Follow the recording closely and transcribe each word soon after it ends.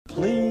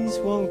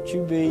Please won't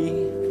you be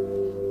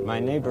my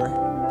neighbor?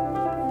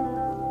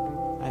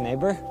 My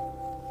neighbor?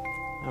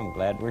 I'm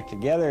glad we're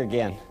together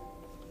again.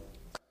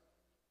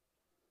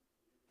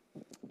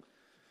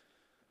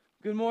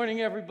 Good morning,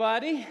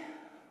 everybody.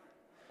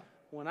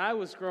 When I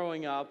was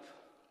growing up,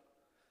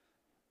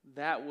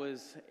 that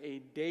was a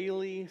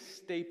daily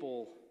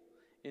staple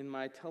in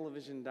my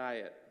television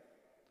diet.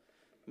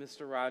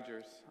 Mr.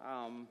 Rogers,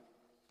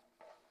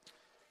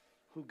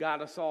 who got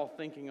us all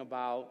thinking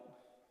about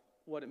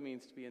what it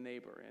means to be a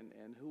neighbor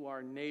and who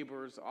our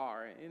neighbors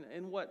are.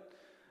 And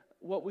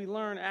what we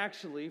learn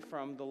actually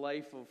from the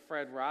life of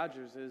Fred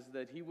Rogers is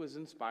that he was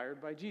inspired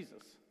by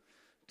Jesus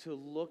to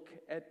look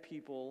at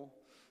people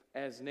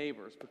as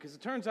neighbors. Because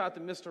it turns out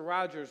that Mr.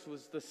 Rogers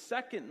was the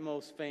second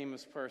most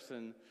famous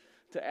person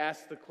to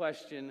ask the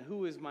question,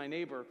 who is my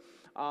neighbor?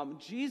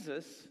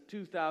 Jesus,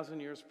 2,000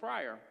 years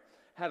prior,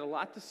 had a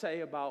lot to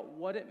say about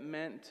what it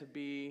meant to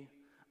be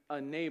a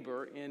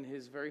neighbor in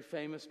his very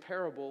famous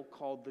parable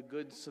called the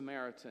Good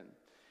Samaritan.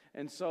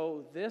 And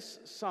so this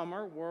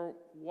summer, we're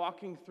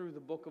walking through the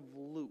book of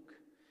Luke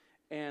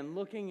and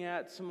looking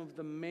at some of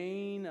the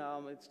main,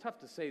 it's tough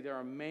to say there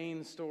are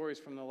main stories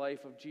from the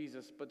life of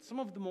Jesus, but some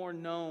of the more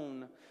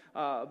known,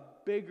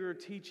 bigger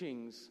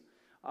teachings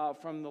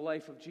from the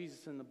life of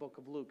Jesus in the book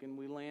of Luke. And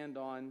we land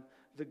on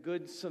the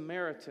Good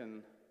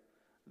Samaritan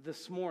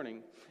this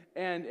morning.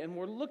 And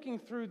we're looking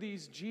through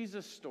these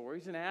Jesus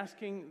stories and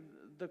asking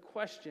the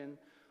question,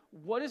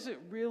 what does it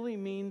really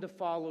mean to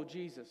follow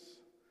Jesus?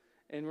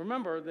 And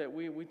remember that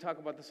we talk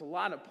about this a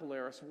lot at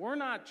Polaris. We're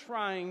not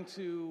trying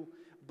to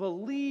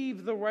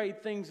believe the right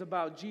things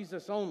about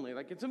Jesus only.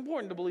 Like, it's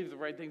important to believe the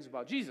right things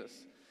about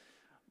Jesus.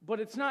 But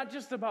it's not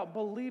just about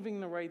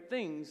believing the right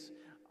things.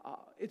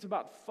 It's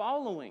about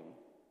following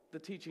the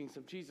teachings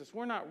of Jesus.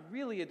 We're not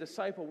really a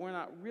disciple. We're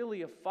not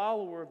really a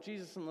follower of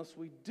Jesus unless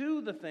we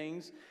do the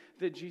things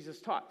that Jesus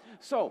taught.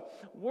 So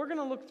we're going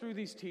to look through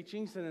these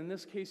teachings, and in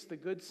this case, the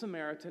Good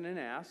Samaritan, and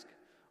ask,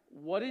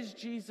 what is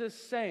Jesus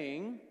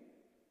saying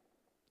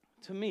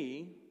to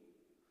me?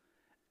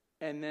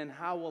 And then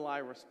how will I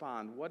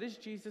respond? What is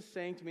Jesus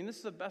saying to me? And this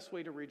is the best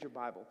way to read your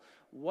Bible.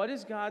 What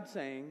is God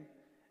saying,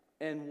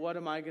 and what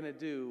am I going to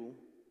do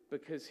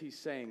because he's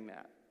saying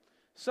that?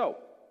 So,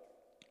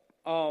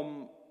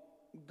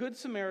 Good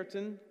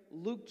Samaritan,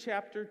 Luke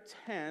chapter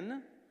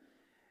 10,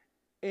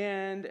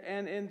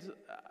 and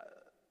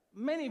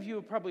many of you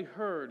have probably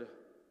heard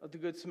of the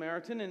Good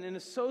Samaritan and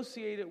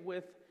associate it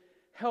with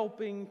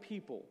helping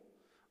people.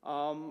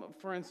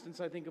 For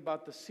instance, I think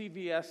about the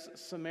CVS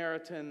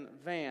Samaritan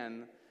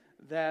van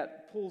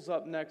that pulls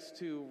up next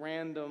to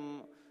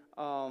random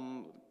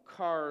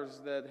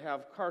cars that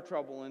have car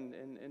trouble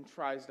and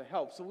tries to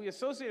help. So we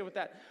associate it with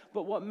that.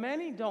 But what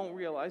many don't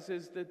realize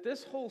is that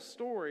this whole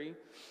story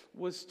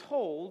was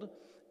told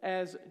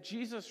as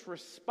Jesus'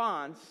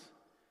 response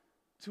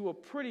to a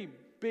pretty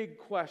big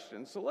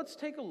question. So let's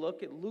take a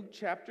look at Luke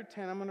chapter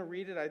 10. I'm going to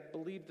read it. I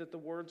believe that the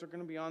words are going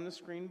to be on the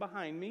screen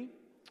behind me.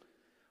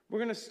 We're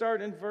going to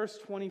start in verse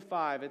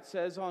 25. It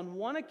says, on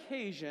one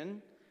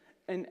occasion,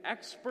 an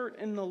expert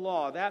in the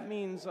law, that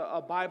means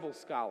a Bible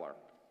scholar.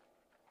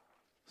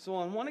 So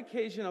on one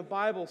occasion, a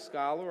Bible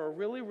scholar, a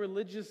really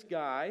religious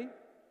guy,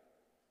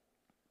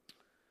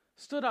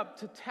 stood up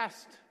to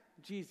test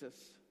Jesus.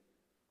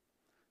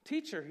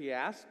 Teacher, he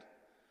asked,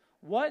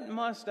 what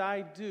must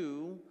I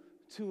do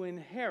to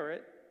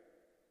inherit,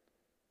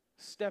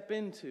 step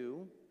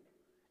into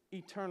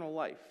eternal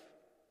life?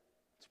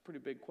 It's a pretty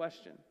big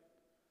question.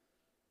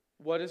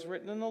 What is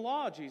written in the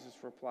law? Jesus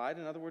replied.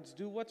 In other words,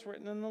 do what's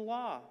written in the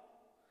law.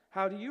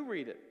 How do you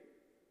read it?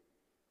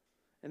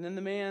 And then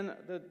the man,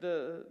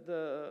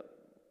 the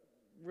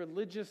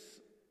religious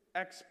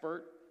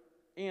expert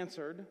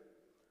answered,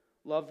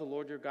 love the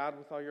Lord your God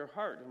with all your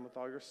heart and with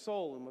all your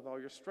soul and with all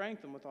your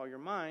strength and with all your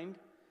mind,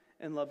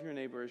 and love your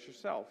neighbor as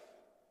yourself.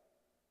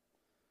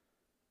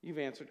 You've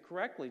answered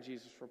correctly,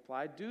 Jesus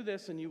replied. Do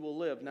this and you will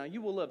live. Now,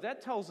 you will live.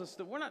 That tells us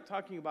that we're not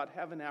talking about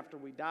heaven after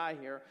we die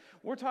here.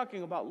 We're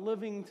talking about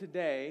living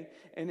today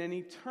in an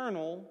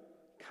eternal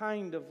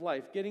kind of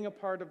life, being a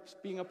part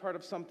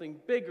of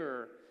something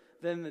bigger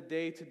than the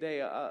day-to-day,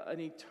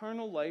 an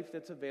eternal life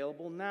that's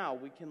available now.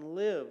 We can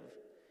live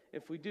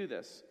if we do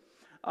this.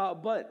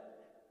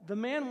 But the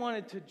man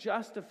wanted to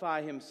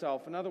justify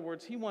himself. In other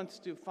words, he wants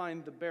to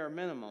find the bare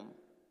minimum.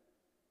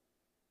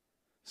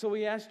 So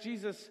he asked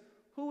Jesus,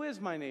 who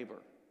is my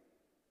neighbor?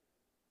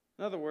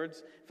 In other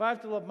words, if I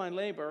have to love my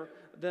neighbor,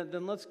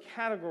 then let's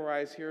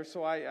categorize here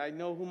so I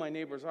know who my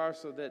neighbors are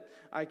so that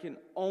I can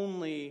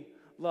only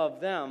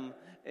love them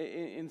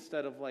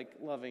instead of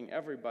loving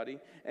everybody.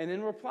 And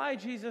in reply,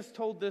 Jesus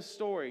told this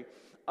story.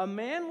 A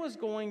man was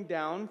going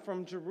down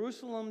from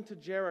Jerusalem to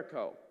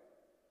Jericho,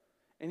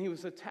 and he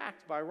was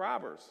attacked by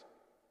robbers.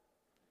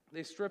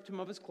 They stripped him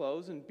of his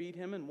clothes and beat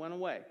him and went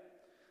away,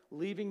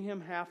 leaving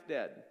him half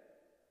dead.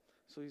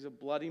 So he's a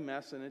bloody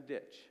mess in a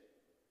ditch.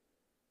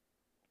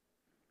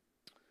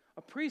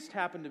 A priest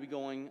happened to be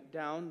going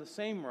down the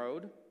same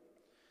road.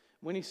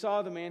 When he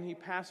saw the man, he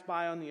passed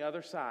by on the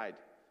other side.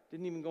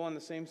 Didn't even go on the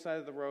same side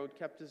of the road,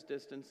 kept his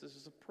distance. This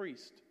is a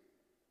priest.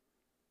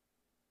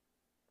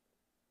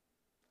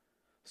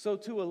 So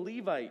too a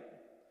Levite,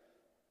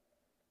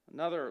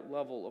 another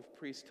level of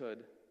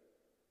priesthood,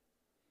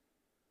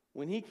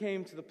 when he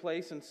came to the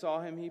place and saw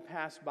him, he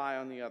passed by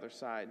on the other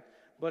side.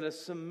 But a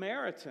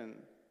Samaritan,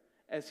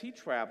 as he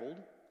traveled,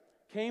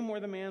 came where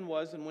the man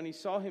was, and when he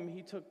saw him,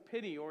 he took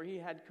pity, or he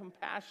had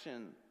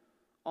compassion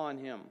on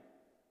him.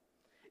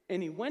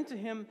 And he went to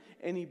him,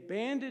 and he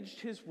bandaged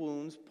his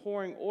wounds,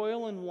 pouring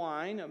oil and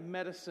wine, a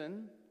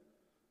medicine,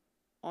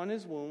 on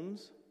his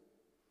wounds.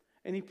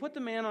 And he put the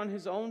man on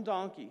his own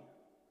donkey,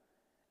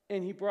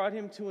 and he brought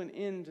him to an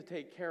inn to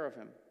take care of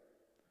him.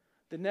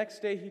 The next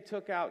day he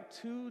took out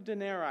 2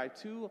 denarii,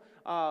 2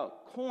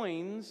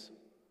 coins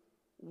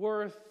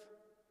worth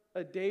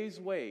a day's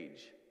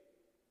wage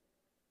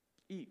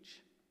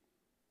each.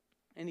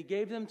 And he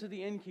gave them to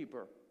the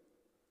innkeeper.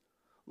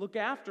 Look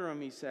after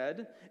him, he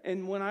said,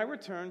 and when I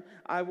return,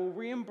 I will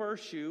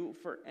reimburse you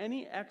for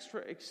any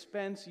extra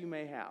expense you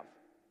may have.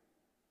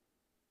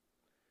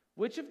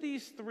 Which of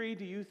these 3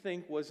 do you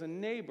think was a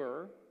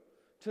neighbor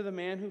to the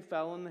man who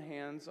fell in the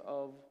hands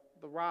of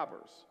the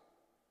robbers?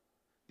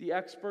 The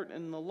expert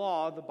in the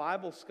law, the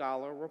Bible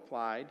scholar,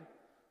 replied,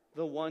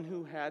 the one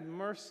who had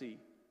mercy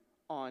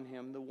on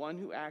him, the one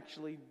who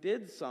actually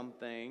did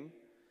something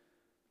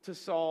to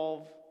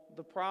solve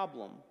the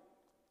problem.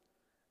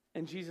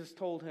 And Jesus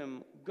told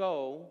him,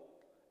 go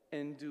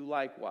and do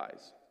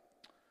likewise.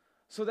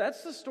 So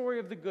that's the story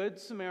of the Good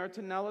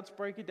Samaritan. Now let's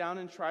break it down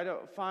and try to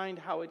find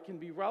how it can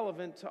be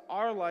relevant to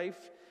our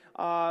life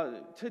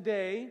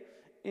today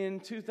in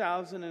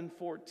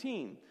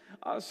 2014.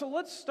 So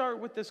let's start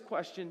with this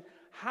question.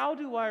 How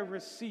do I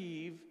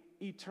receive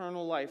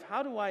eternal life?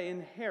 How do I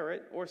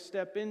inherit or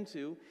step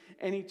into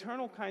an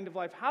eternal kind of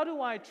life? How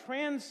do I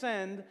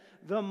transcend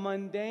the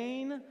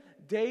mundane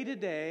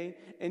day-to-day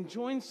and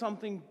join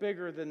something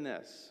bigger than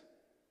this?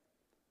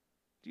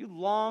 Do you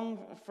long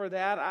for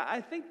that? I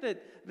think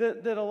that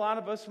a lot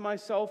of us,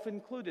 myself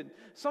included,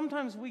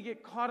 sometimes we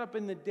get caught up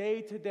in the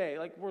day-to-day,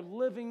 like we're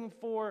living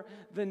for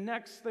the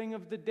next thing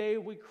of the day.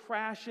 We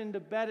crash into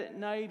bed at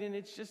night, and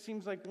it just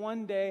seems like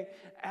one day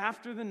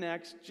after the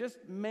next, just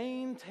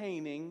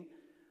maintaining.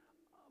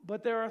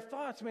 But there are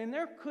thoughts, man,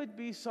 there could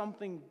be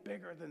something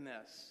bigger than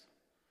this.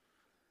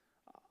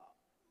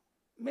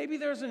 Maybe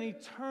there's an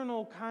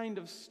eternal kind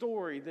of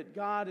story that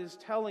God is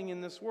telling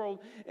in this world,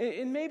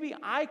 and maybe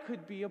I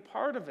could be a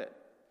part of it.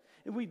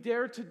 If we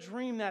dare to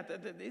dream that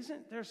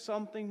isn't there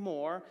something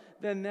more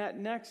than that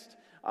next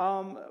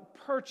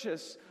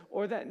purchase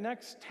or that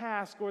next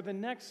task or the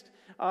next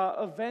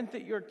event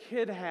that your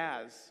kid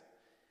has?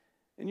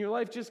 And your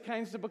life just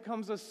kind of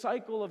becomes a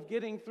cycle of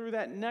getting through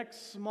that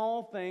next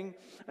small thing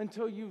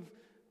until you've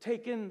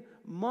taken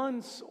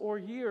months or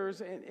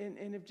years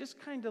and have just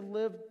kind of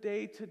lived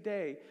day to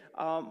day.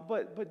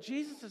 But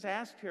Jesus is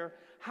asked here,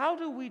 how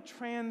do we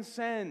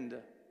transcend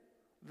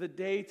the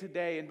day to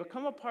day and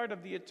become a part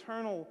of the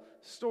eternal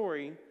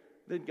story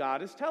that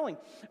God is telling?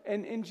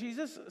 And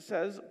Jesus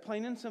says,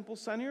 plain and simple,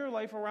 center your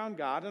life around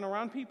God and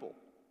around people.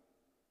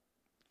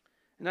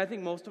 And I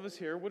think most of us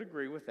here would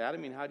agree with that. I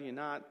mean, how do you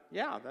not?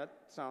 Yeah, that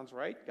sounds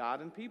right,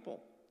 God and people.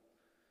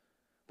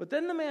 But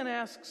then the man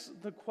asks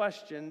the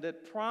question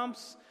that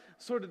prompts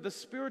sort of the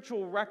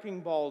spiritual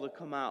wrecking ball to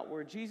come out,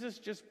 where Jesus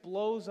just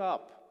blows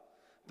up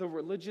the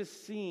religious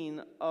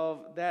scene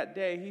of that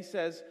day. He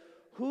says,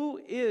 who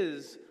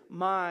is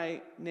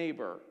my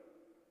neighbor?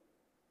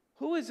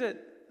 Who is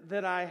it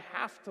that I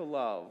have to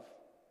love?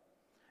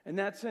 And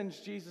that sends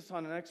Jesus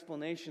on an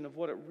explanation of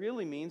what it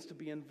really means to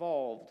be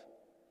involved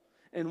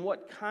and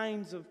what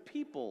kinds of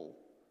people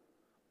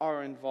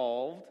are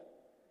involved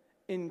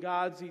in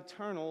God's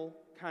eternal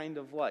kind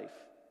of life.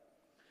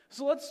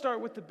 So let's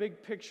start with the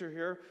big picture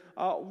here.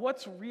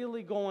 What's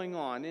really going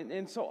on?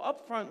 And so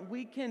up front,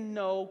 we can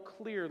know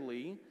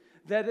clearly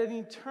that an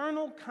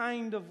eternal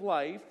kind of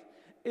life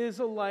is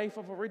a life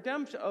of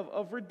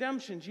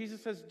redemption.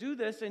 Jesus says, do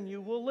this and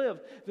you will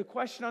live. The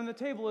question on the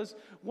table is,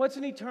 what's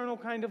an eternal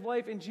kind of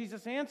life? And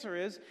Jesus' answer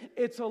is,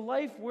 it's a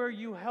life where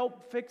you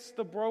help fix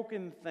the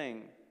broken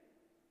thing.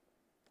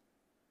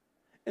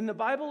 And the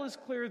Bible is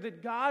clear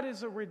that God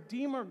is a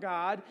redeemer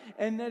God,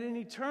 and that an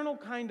eternal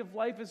kind of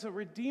life is a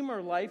redeemer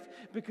life,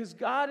 because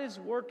God is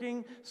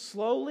working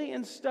slowly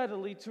and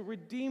steadily to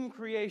redeem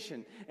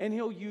creation. And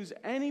He'll use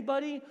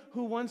anybody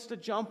who wants to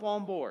jump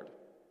on board.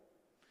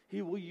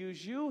 He will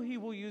use you, He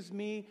will use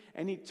me.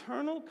 An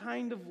eternal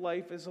kind of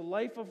life is a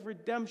life of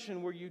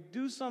redemption where you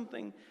do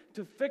something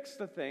to fix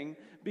the thing,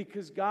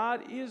 because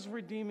God is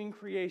redeeming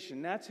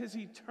creation. That's His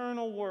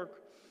eternal work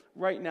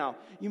right now.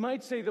 You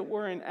might say that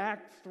we're in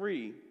Act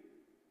 3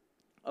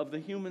 of the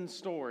human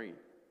story.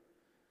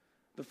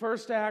 The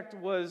first act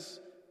was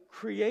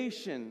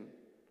creation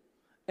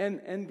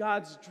and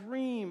God's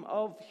dream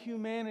of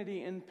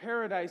humanity in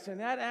paradise. And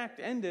that act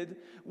ended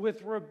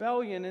with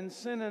rebellion and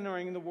sin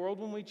entering the world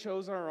when we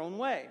chose our own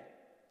way.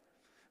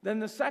 Then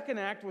the second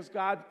act was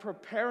God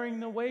preparing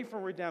the way for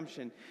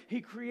redemption.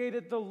 He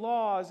created the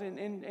laws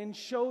and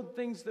showed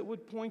things that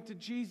would point to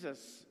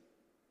Jesus.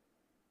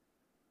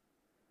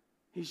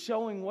 He's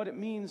showing what it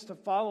means to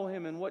follow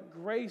Him and what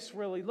grace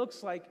really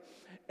looks like.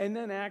 And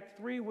then Act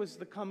 3 was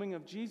the coming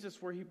of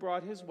Jesus, where he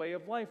brought his way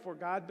of life, where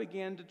God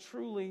began to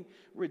truly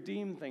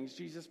redeem things.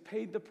 Jesus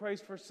paid the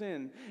price for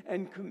sin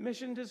and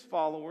commissioned his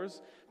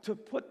followers to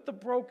put the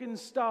broken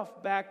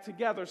stuff back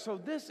together. So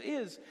this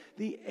is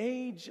the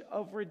age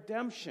of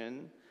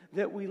redemption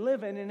that we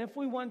live in. And if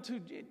we want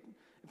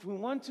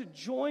to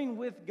join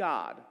with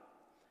God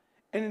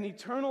in an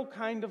eternal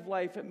kind of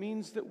life, it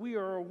means that we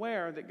are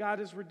aware that God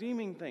is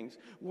redeeming things.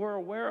 We're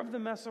aware of the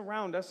mess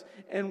around us,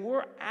 and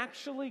we're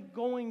actually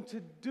going to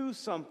do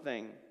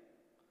something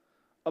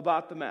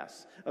about the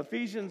mess.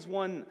 Ephesians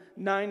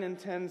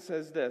 1:9-10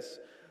 says this: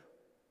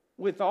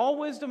 "With all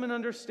wisdom and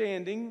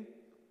understanding,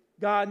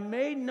 God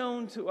made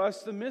known to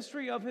us the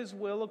mystery of his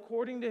will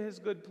according to his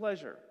good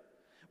pleasure,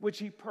 which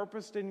he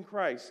purposed in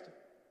Christ,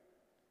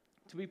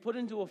 to be put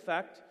into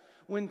effect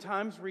when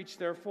times reach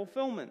their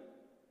fulfillment,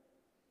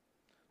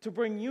 to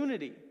bring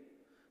unity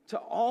to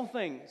all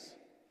things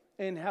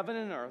in heaven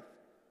and earth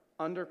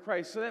under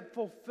Christ." So that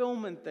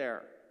fulfillment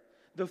there.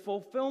 The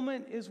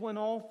fulfillment is when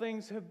all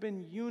things have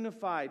been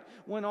unified,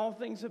 when all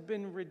things have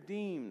been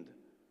redeemed.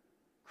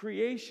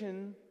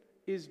 Creation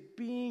is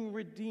being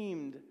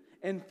redeemed,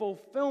 and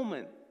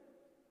fulfillment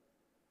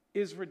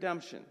is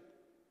redemption.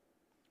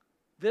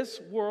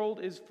 This world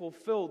is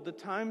fulfilled. The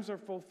times are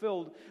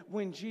fulfilled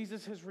when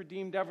Jesus has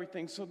redeemed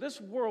everything. So this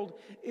world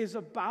is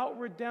about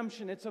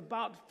redemption. It's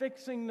about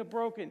fixing the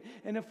broken.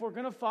 And if we're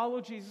going to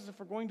follow Jesus, if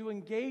we're going to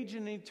engage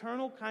in an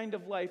eternal kind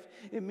of life,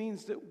 it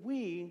means that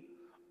we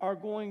are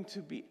going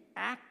to be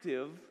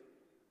active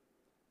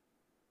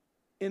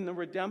in the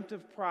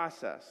redemptive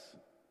process.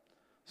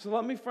 So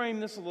let me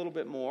frame this a little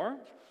bit more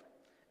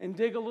and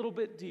dig a little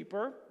bit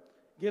deeper,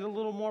 get a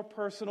little more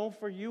personal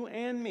for you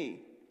and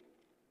me.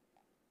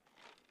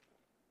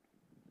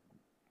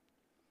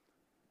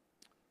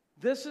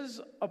 This is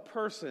a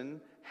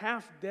person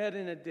half dead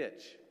in a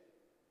ditch.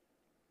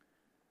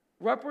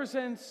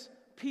 Represents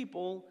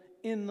people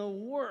in the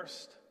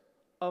worst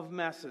of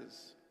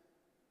messes.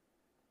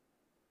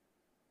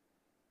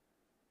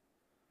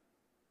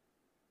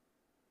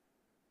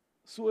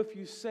 So if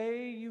you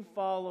say you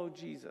follow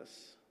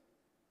Jesus,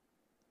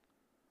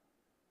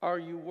 are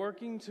you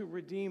working to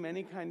redeem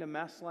any kind of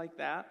mess like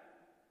that?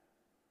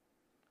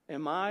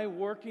 Am I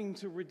working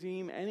to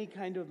redeem any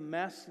kind of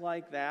mess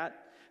like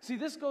that? See,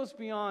 this goes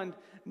beyond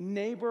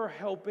neighbor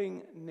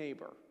helping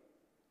neighbor.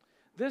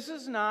 This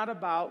is not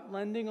about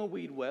lending a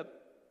weed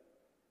whip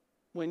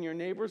when your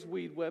neighbor's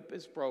weed whip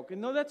is broken.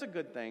 No, that's a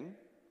good thing.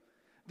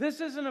 This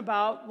isn't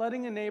about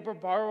letting a neighbor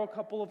borrow a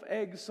couple of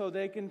eggs so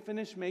they can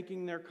finish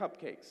making their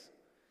cupcakes.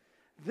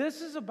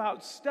 This is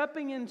about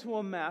stepping into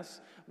a mess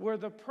where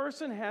the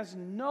person has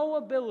no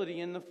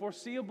ability in the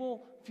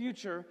foreseeable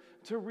future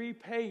to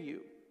repay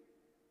you.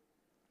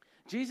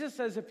 Jesus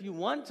says if you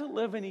want to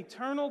live an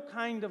eternal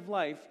kind of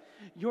life,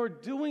 you're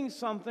doing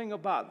something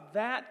about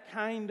that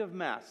kind of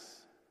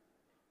mess.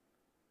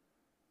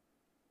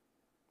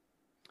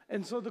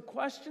 And so the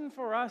question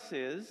for us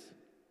is,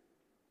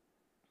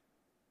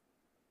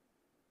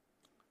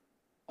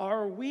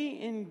 are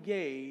we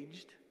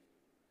engaged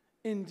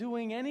in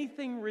doing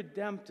anything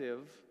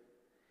redemptive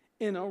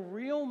in a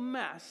real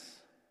mess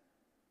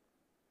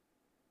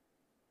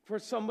for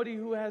somebody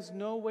who has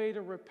no way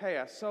to repay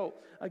us? So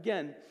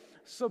again,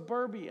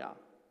 suburbia.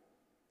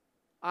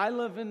 I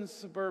live in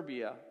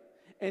suburbia,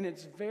 and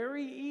it's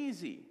very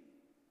easy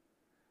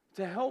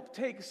to help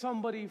take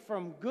somebody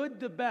from good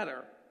to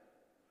better,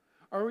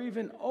 or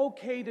even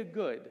okay to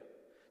good,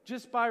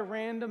 just by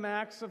random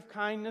acts of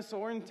kindness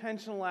or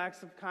intentional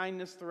acts of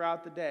kindness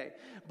throughout the day.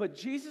 But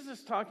Jesus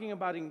is talking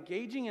about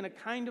engaging in a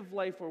kind of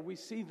life where we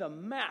see the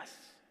mess,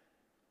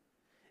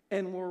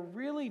 and we're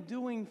really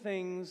doing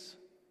things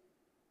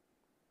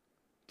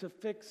to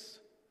fix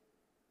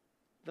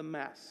the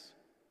mess.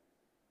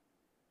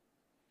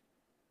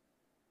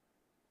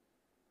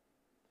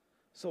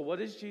 So what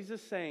is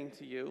Jesus saying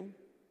to you?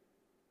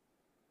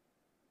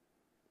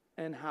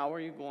 And how are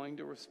you going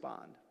to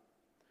respond?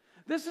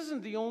 This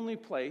isn't the only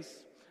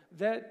place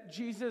that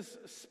Jesus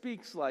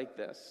speaks like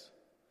this.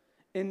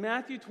 In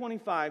Matthew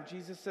 25,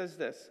 Jesus says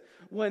this: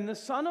 "When the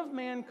Son of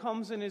Man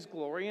comes in his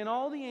glory and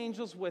all the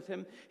angels with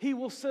him, he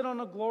will sit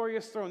on a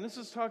glorious throne." This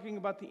is talking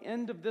about the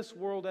end of this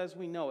world as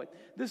we know it.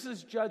 This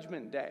is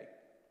Judgment Day.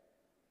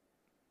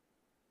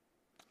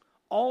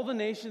 All the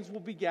nations will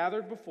be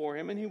gathered before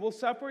him, and he will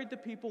separate the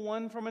people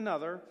one from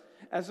another,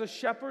 as a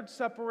shepherd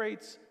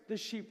separates the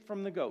sheep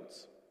from the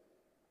goats.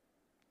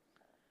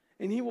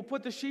 And he will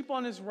put the sheep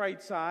on his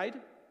right side,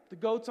 the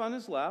goats on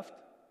his left.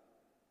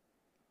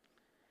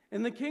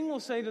 And the king will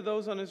say to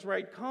those on his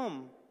right,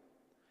 "Come,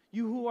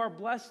 you who are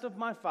blessed of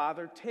my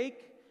Father,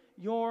 take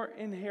your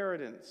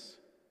inheritance,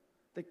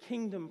 the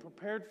kingdom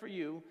prepared for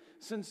you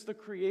since the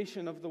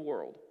creation of the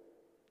world.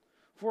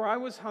 For I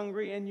was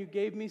hungry, and you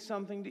gave me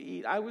something to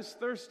eat. I was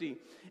thirsty,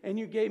 and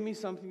you gave me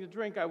something to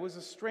drink. I was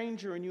a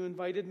stranger, and you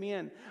invited me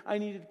in. I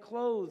needed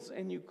clothes,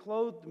 and you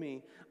clothed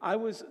me. I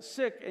was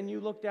sick, and you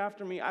looked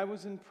after me. I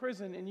was in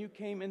prison, and you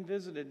came and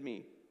visited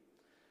me."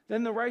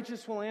 Then the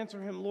righteous will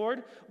answer him,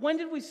 Lord, when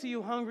did we see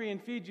you hungry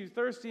and feed you,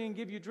 thirsty and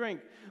give you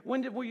drink?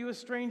 When were you a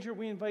stranger,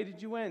 we invited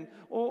you in,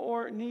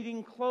 or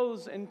needing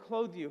clothes and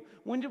clothed you?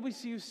 When did we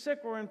see you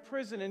sick or in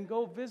prison and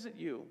go visit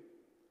you?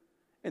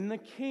 And the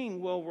king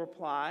will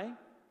reply,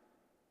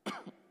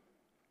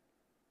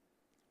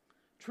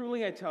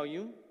 truly I tell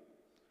you,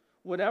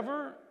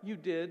 whatever you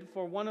did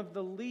for one of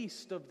the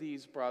least of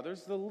these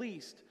brothers, the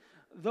least,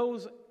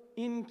 those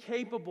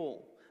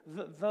incapable,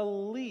 the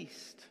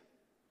least,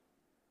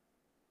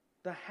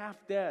 the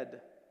half-dead.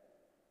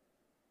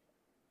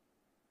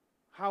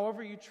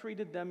 However you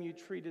treated them, you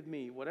treated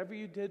me. Whatever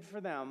you did for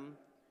them,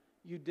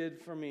 you did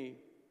for me.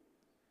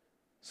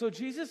 So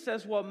Jesus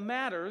says what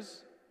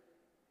matters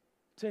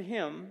to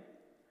him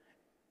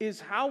is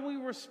how we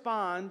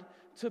respond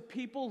to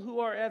people who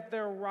are at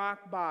their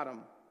rock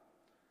bottom.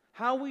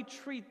 How we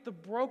treat the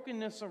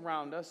brokenness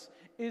around us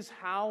is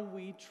how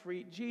we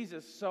treat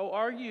Jesus. So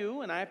are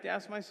you, and I have to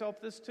ask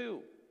myself this too.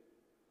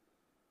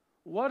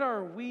 What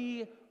are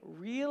we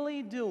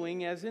really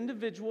doing as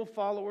individual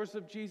followers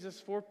of Jesus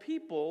for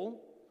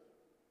people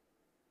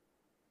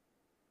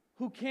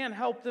who can't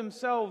help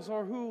themselves,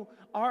 or who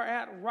are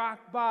at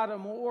rock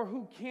bottom, or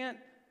who can't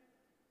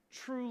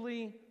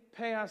truly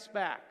pay us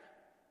back?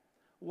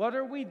 What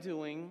are we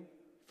doing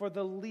for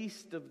the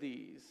least of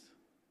these?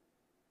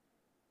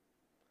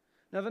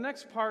 Now, the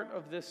next part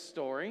of this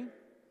story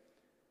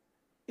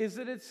is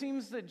that it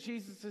seems that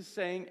Jesus is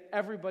saying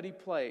everybody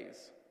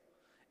plays.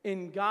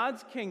 In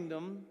God's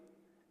kingdom,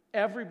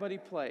 everybody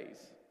plays.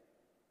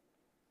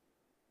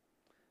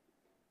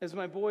 As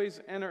my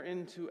boys enter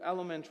into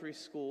elementary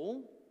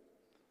school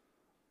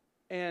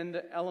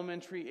and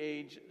elementary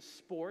age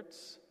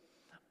sports,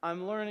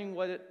 I'm learning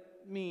what it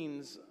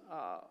means,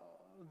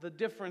 the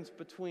difference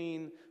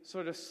between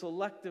sort of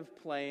selective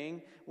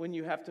playing when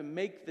you have to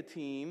make the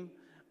team,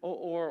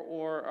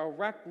 or a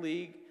rec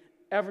league,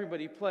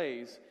 everybody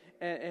plays.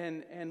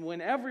 And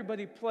when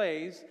everybody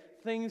plays,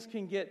 things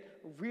can get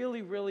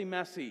really, really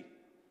messy.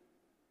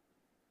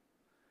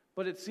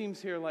 But it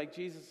seems here like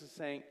Jesus is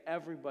saying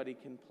everybody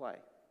can play.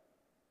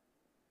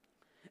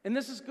 And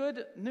this is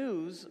good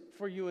news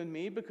for you and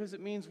me, because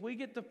it means we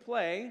get to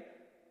play,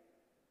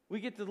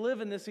 we get to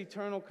live in this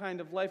eternal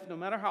kind of life no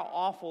matter how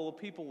awful the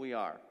people we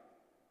are.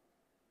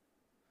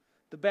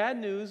 The bad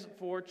news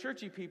for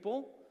churchy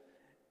people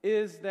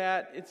is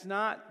that it's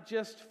not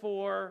just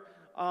for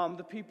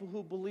the people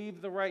who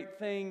believe the right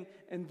thing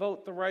and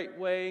vote the right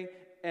way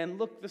and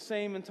look the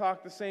same and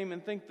talk the same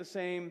and think the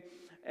same,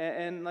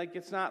 and like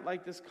it's not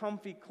like this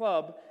comfy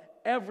club.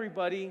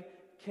 Everybody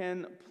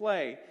can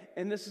play.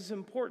 And this is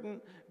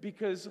important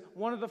because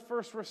one of the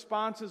first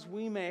responses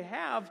we may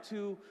have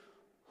to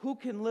who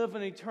can live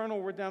an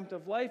eternal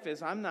redemptive life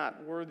is, I'm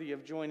not worthy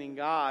of joining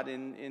God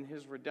in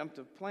his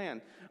redemptive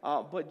plan.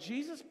 But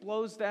Jesus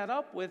blows that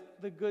up with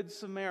the Good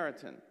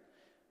Samaritan.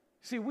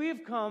 See,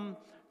 we've come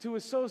to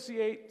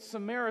associate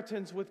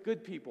Samaritans with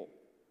good people.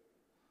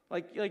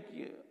 Like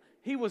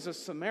he was a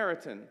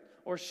Samaritan,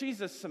 or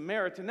she's a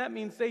Samaritan. That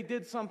means they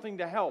did something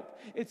to help.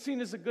 It's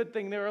seen as a good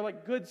thing. There are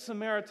like good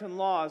Samaritan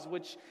laws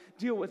which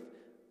deal with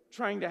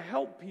trying to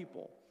help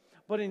people.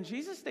 But in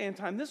Jesus' day and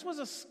time, this was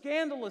a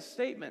scandalous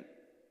statement.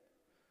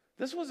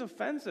 This was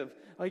offensive.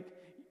 Like,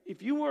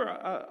 if you were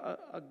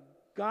a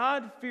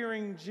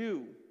God-fearing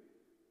Jew,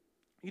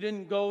 you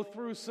didn't go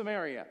through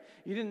Samaria.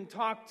 You didn't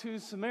talk to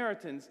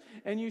Samaritans.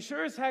 And you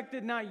sure as heck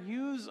did not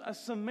use a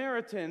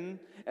Samaritan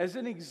as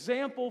an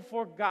example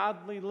for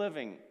godly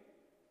living.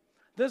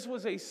 This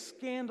was a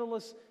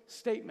scandalous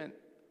statement,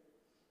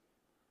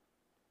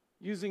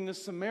 using the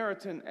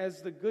Samaritan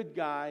as the good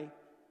guy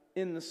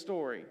in the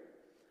story.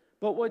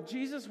 But what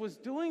Jesus was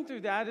doing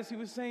through that is he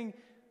was saying,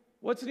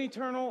 what's an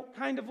eternal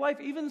kind of life?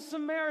 Even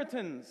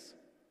Samaritans,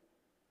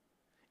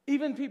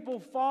 even people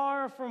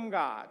far from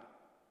God,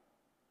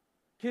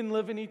 can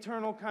live an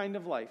eternal kind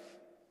of life.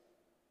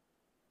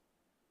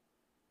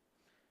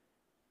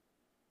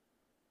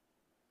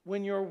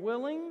 When you're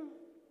willing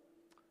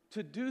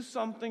to do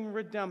something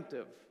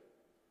redemptive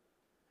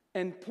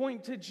and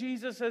point to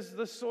Jesus as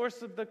the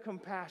source of the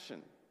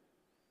compassion,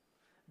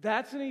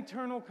 that's an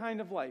eternal kind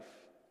of life.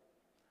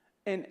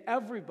 And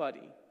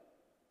everybody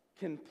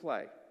can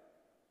play.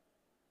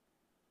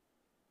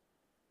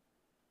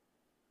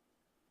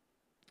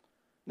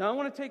 Now I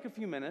want to take a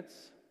few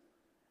minutes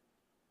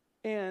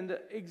and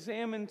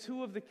examine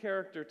two of the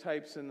character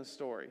types in the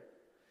story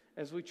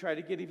as we try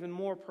to get even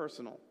more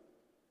personal.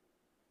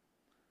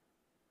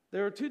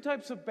 There are two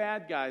types of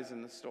bad guys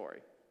in the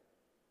story: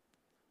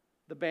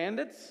 the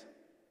bandits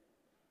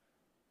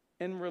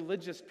and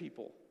religious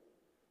people.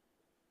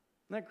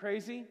 Isn't that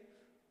crazy?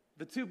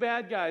 The two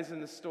bad guys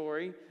in the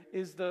story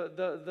is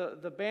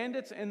the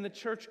bandits and the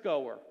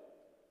churchgoer,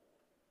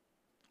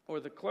 or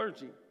the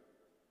clergy.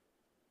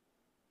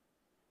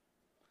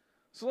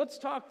 So let's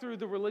talk through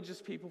the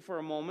religious people for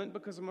a moment,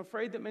 because I'm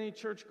afraid that many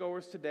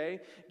churchgoers today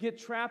get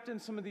trapped in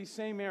some of these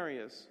same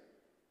areas.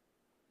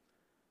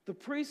 The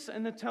priests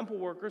and the temple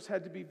workers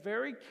had to be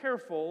very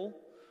careful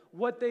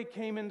what they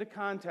came into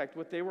contact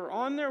with. They were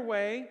on their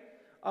way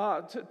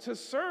to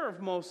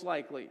serve, most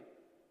likely.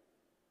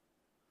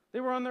 They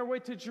were on their way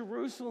to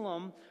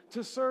Jerusalem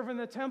to serve in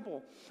the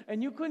temple.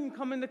 And you couldn't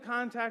come into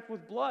contact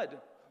with blood,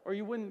 or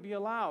you wouldn't be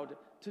allowed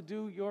to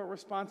do your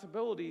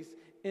responsibilities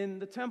in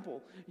the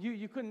temple.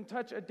 You couldn't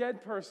touch a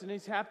dead person.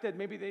 He's half dead.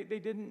 Maybe they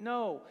didn't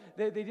know.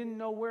 They didn't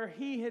know where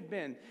he had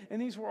been.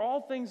 And these were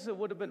all things that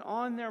would have been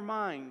on their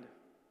mind.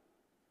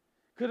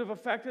 Could have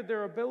affected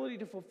their ability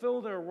to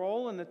fulfill their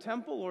role in the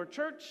temple or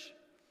church.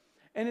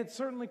 And it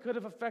certainly could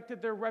have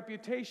affected their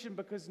reputation,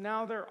 because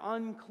now they're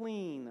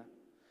unclean.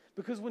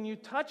 Because when you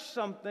touch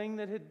something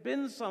that had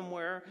been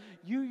somewhere,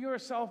 you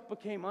yourself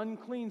became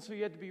unclean. So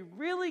you had to be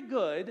really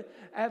good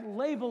at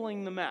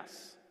labeling the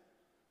mess.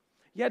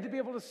 You had to be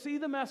able to see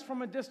the mess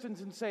from a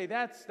distance and say,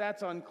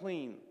 that's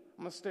unclean.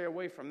 I'm going to stay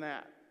away from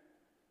that.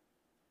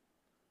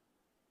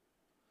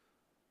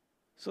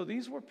 So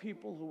these were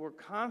people who were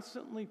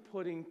constantly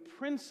putting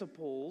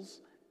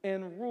principles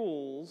and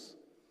rules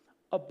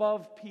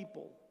above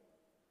people.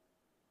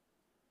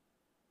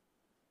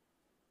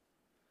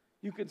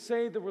 You could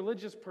say the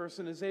religious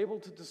person is able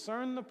to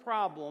discern the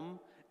problem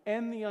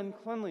and the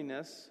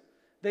uncleanliness.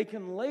 They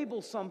can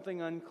label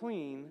something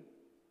unclean,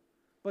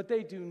 but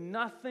they do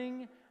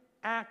nothing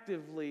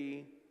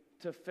actively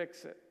to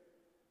fix it.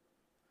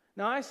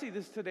 Now, I see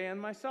this today in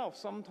myself.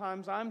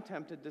 Sometimes I'm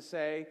tempted to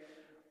say,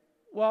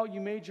 well, you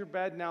made your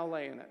bed, now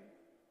lay in it.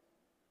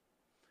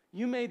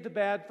 You made the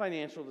bad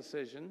financial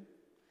decision.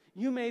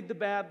 You made the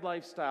bad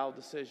lifestyle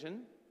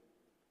decision.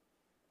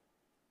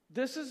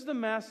 This is the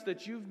mess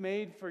that you've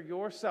made for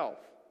yourself.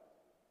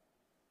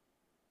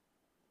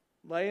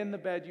 Lay in the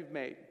bed you've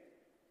made.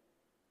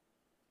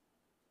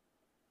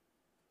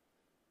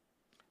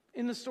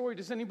 In the story,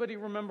 does anybody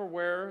remember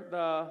where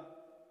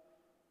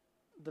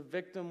the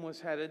victim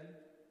was headed?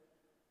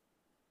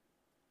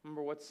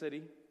 Remember what city?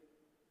 He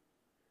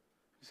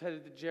was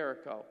headed to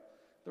Jericho.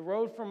 The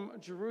road from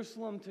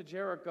Jerusalem to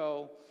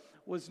Jericho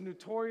was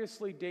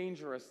notoriously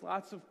dangerous.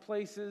 Lots of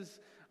places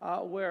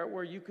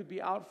where you could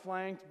be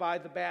outflanked by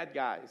the bad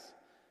guys,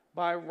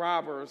 by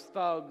robbers,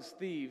 thugs,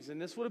 thieves.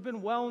 And this would have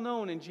been well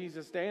known in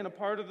Jesus' day and a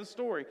part of the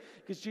story,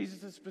 because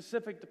Jesus is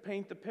specific to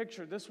paint the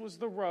picture. This was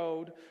the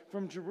road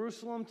from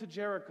Jerusalem to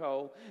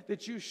Jericho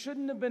that you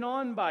shouldn't have been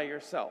on by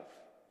yourself.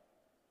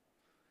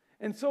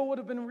 And so it would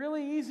have been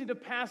really easy to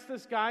pass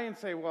this guy and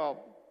say,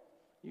 well,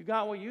 you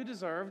got what you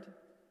deserved.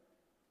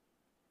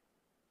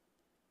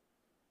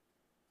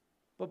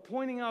 But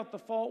pointing out the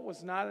fault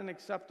was not an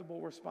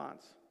acceptable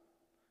response.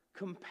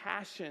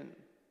 Compassion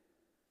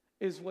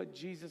is what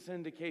Jesus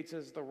indicates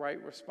as the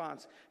right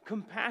response.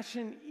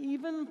 Compassion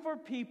even for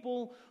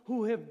people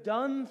who have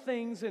done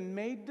things and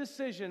made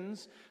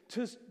decisions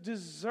to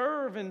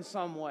deserve in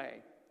some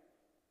way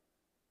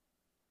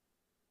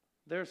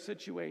their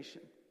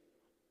situation.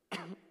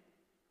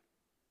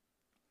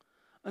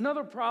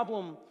 Another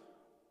problem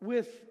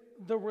with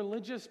the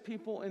religious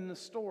people in the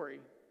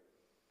story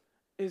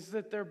is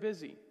that they're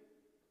busy.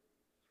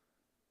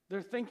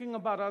 They're thinking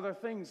about other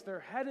things. They're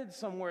headed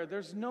somewhere.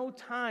 There's no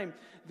time.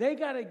 They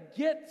got to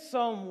get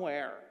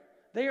somewhere.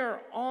 They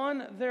are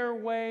on their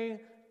way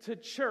to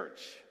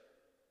church.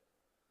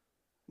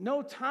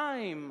 No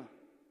time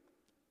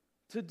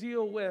to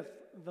deal with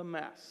the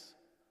mess.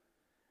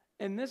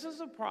 And this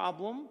is a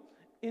problem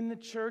in the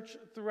church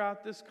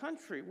throughout this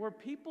country, where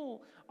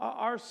people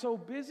are so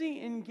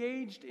busy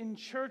engaged in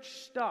church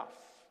stuff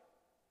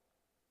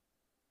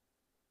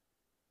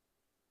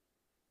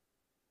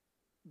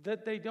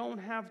that they don't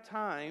have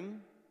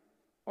time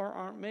or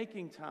aren't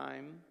making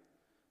time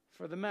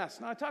for the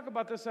mess. Now, I talk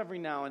about this every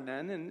now and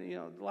then, and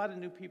a lot of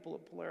new people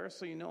at Polaris,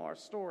 so you know our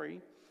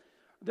story.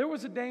 There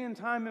was a day and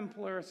time in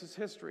Polaris'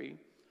 history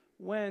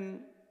when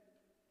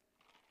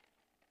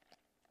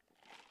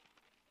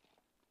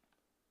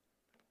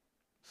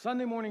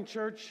Sunday morning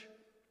church,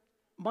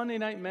 Monday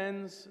night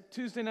men's,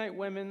 Tuesday night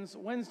women's,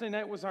 Wednesday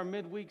night was our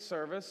midweek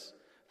service,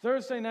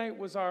 Thursday night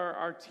was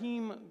our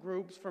team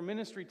groups for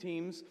ministry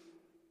teams,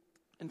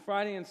 and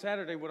Friday and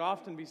Saturday would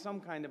often be some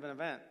kind of an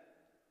event.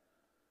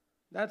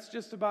 That's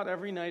just about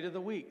every night of the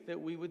week that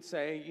we would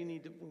say,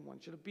 we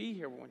want you to be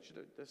here.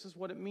 This is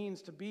what it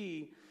means to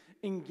be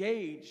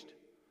engaged.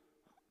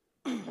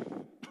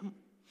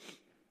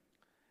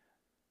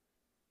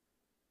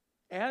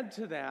 Add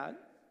to that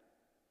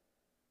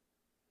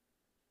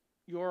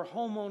your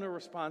homeowner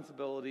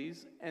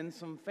responsibilities and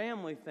some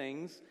family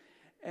things,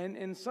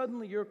 and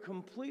suddenly you're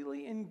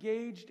completely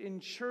engaged in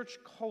church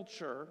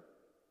culture,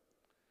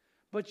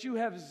 but you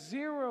have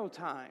zero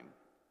time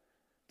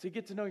to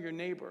get to know your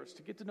neighbors,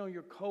 to get to know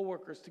your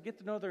coworkers, to get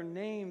to know their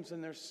names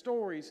and their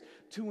stories,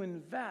 to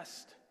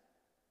invest.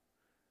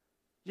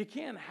 You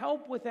can't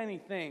help with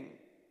anything.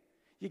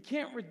 You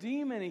can't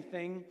redeem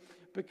anything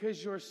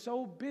because you're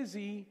so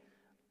busy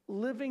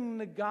living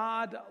the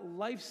God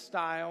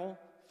lifestyle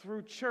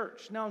through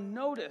church. Now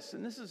notice,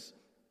 and it's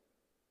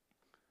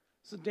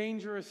a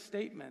dangerous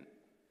statement.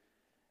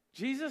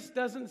 Jesus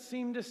doesn't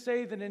seem to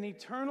say that an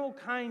eternal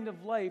kind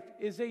of life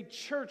is a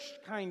church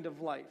kind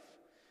of life.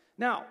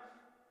 Now,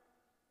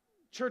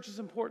 church is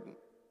important.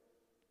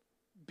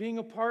 Being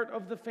a part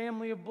of the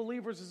family of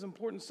believers is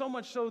important, so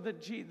much so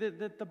that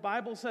the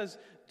Bible says,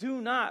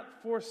 do not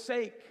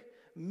forsake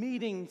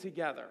meeting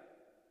together.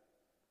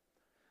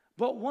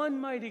 But one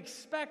might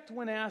expect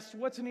when asked,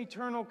 what's an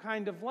eternal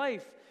kind of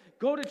life?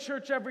 Go to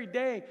church every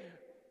day,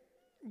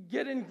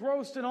 get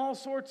engrossed in all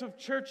sorts of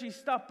churchy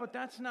stuff, but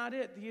that's not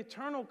it. The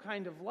eternal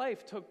kind of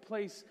life took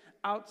place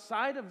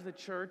outside of the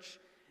church,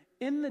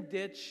 in the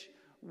ditch,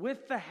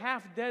 with the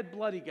half-dead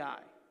bloody guy.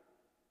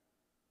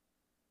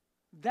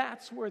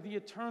 That's where the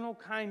eternal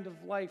kind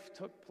of life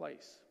took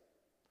place.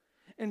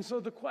 And so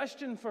the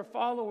question for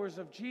followers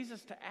of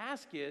Jesus to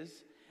ask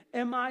is,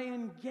 am I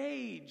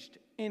engaged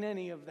in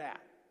any of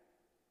that?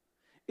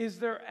 Is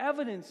there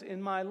evidence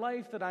in my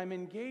life that I'm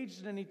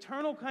engaged in an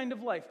eternal kind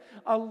of life?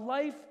 A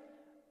life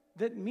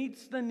that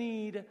meets the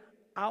need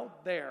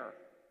out there.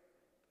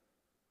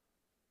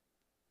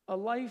 A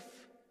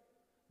life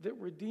that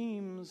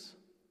redeems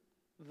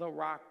the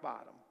rock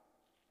bottom.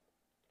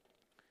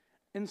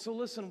 And so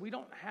listen, we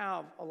don't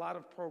have a lot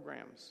of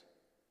programs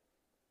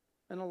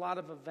and a lot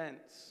of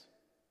events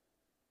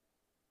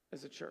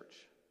as a church.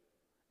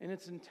 And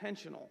it's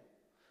intentional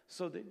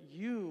so that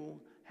you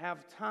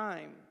have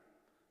time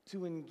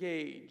to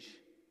engage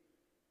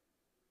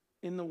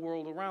in the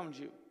world around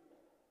you.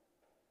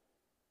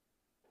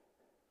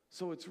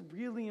 So it's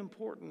really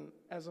important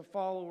as a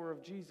follower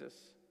of Jesus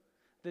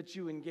that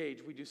you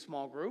engage. We do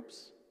small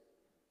groups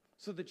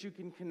so that you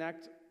can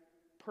connect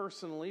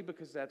personally,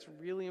 because that's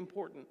really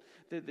important,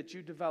 that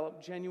you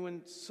develop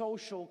genuine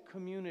social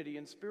community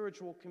and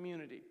spiritual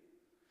community.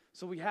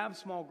 So we have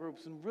small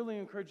groups and really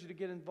encourage you to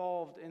get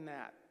involved in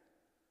that.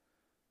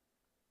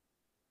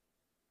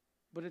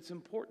 But it's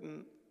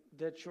important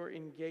that you're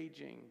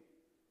engaging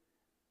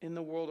in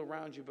the world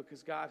around you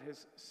because God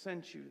has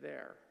sent you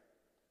there.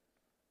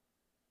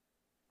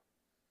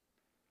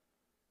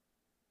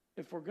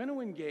 If we're going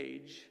to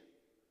engage,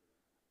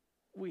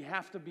 we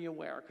have to be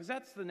aware, because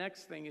that's the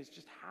next thing is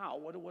just how.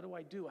 What do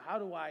I do? How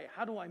do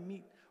I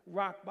meet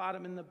rock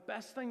bottom? And the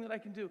best thing that I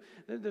can do,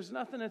 there's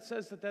nothing that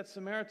says that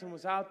Samaritan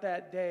was out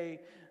that day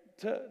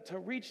to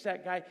reach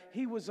that guy.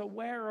 He was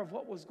aware of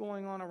what was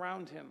going on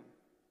around him.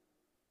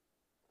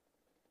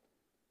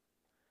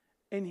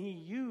 And he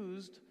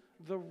used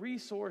the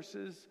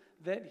resources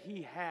that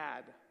he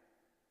had. It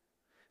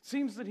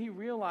seems that he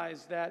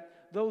realized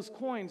that those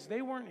coins,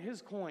 they weren't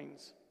his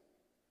coins.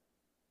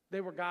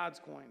 They were God's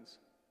coins.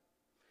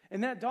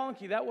 And that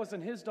donkey, that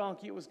wasn't his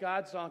donkey, it was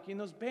God's donkey. And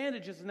those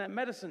bandages and that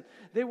medicine,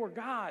 they were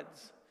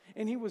God's.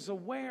 And he was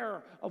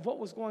aware of what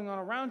was going on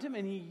around him,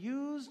 and he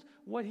used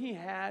what he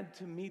had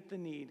to meet the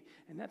need.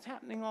 And that's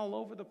happening all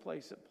over the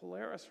place at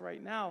Polaris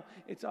right now.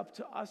 It's up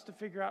to us to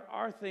figure out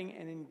our thing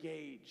and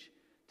engage.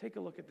 Take a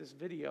look at this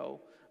video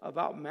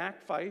about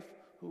Mac Fife,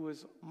 who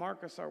is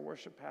Marcus, our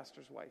worship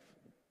pastor's wife.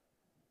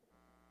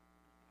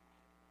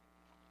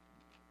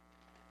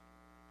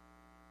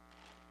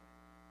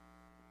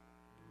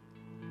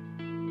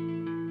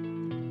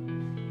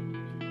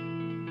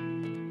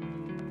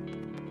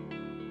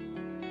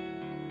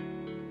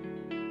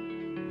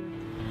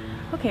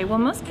 Okay, well,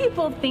 most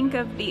people think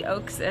of the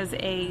Oaks as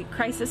a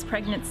crisis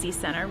pregnancy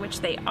center,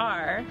 which they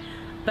are,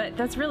 but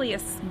that's really a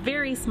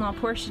very small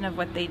portion of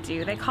what they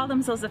do. They call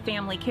themselves a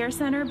family care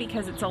center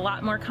because it's a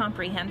lot more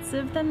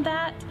comprehensive than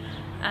that.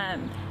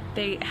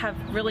 They have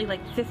really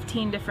like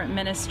 15 different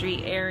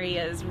ministry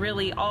areas,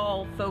 really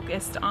all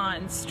focused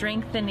on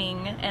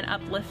strengthening and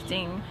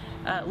uplifting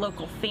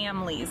local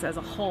families as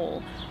a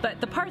whole. But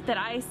the part that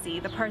I see,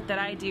 the part that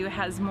I do,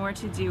 has more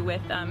to do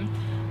with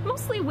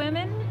mostly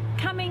women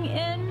coming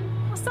in,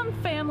 some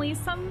families,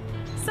 some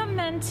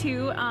men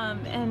too,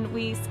 and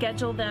we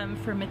schedule them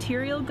for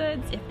material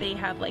goods. If they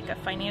have like a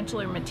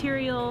financial or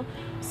material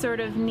sort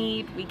of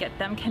need, we get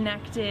them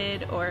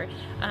connected or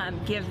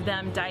give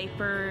them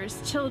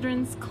diapers,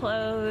 children's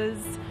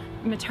clothes,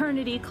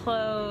 maternity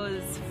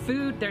clothes,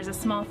 food. There's a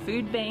small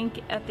food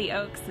bank at the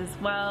Oaks as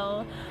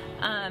well,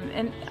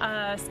 and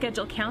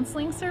schedule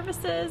counseling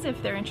services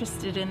if they're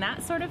interested in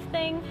that sort of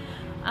thing.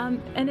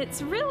 And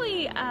it's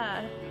really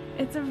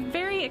it's a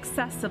very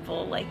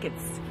accessible, like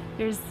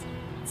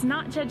it's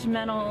not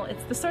judgmental.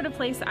 It's the sort of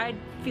place I'd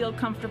feel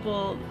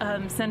comfortable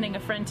sending a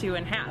friend to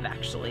and have,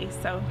 actually.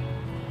 So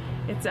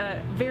it's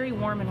a very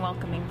warm and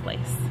welcoming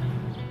place.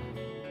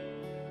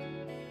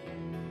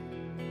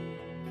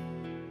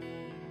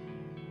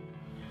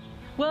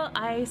 Well,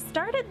 I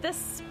started this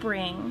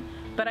spring,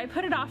 but I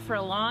put it off for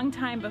a long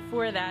time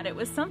before that. It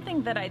was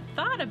something that I'd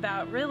thought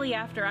about really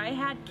after I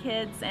had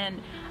kids,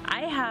 and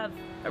I have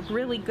a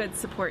really good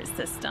support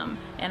system.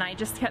 And I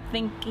just kept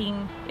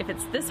thinking, if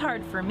it's this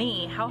hard for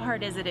me, how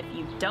hard is it if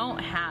you don't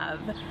have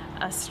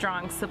a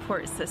strong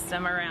support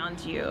system around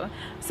you?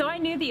 So I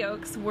knew the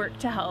Oaks worked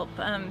to help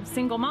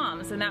single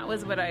moms, and that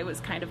was what I was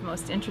kind of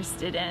most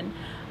interested in.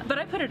 But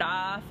I put it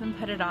off, and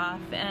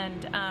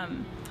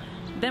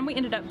then we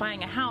ended up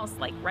buying a house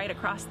like right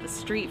across the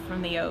street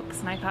from the Oaks,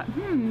 and I thought,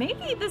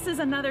 maybe this is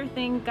another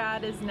thing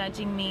God is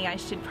nudging me. I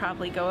should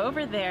probably go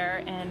over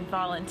there and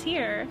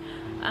volunteer.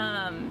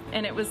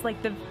 And it was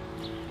like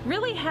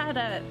really had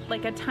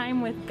a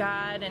time with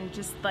God, and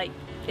just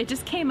it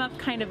just came up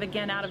kind of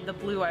again out of the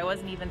blue. I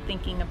wasn't even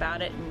thinking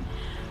about it,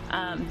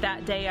 and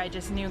that day I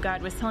just knew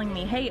God was telling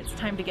me, hey, it's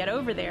time to get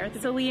over there.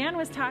 So Leanne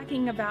was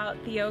talking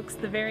about the Oaks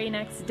the very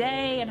next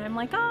day, and I'm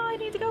like, oh, I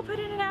need to go put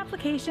in an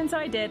application. So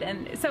I did,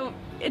 and so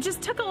it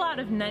just took a lot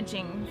of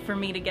nudging for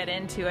me to get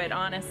into it,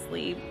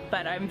 honestly,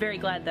 but I'm very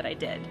glad that I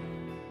did.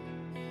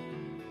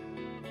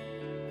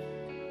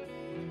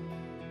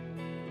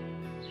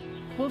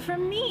 Well, for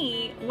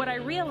me, what I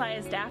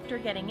realized after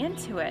getting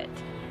into it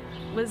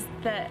was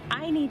that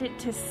I needed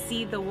to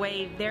see the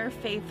way their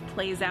faith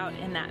plays out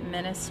in that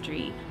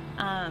ministry.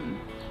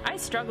 I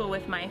struggle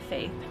with my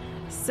faith,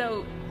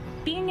 so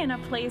being in a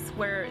place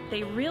where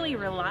they really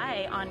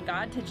rely on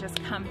God to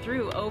just come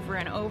through over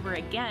and over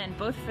again,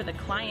 both for the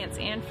clients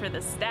and for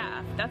the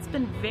staff, that's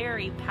been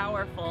very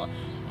powerful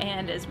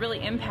and has really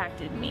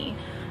impacted me.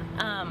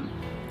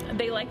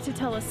 They like to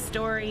tell a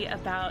story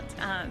about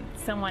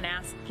someone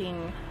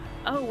asking,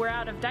 oh, we're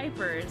out of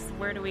diapers,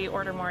 where do we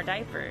order more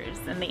diapers?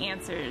 And the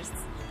answer is,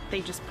 they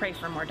just pray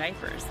for more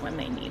diapers when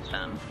they need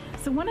them.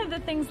 So one of the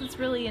things that's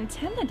really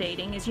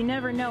intimidating is you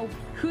never know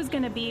who's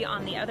going to be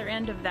on the other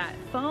end of that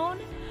phone,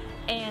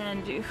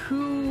 and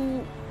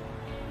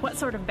what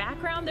sort of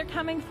background they're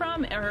coming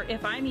from, or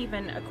if I'm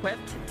even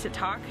equipped to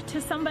talk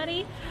to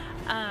somebody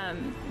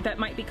that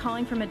might be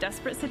calling from a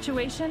desperate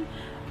situation.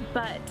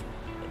 But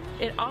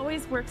it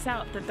always works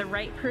out that the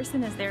right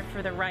person is there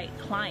for the right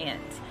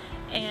client.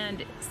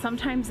 And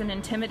sometimes an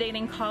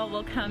intimidating call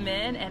will come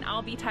in and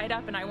I'll be tied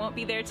up and I won't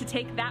be there to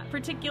take that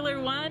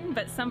particular one,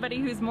 but somebody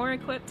who's more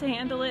equipped to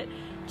handle it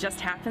just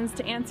happens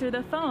to answer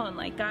the phone.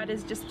 Like, God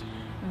is just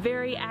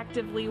very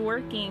actively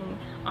working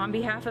on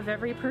behalf of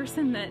every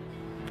person that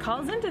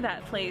calls into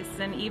that place,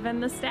 and even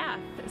the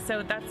staff.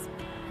 So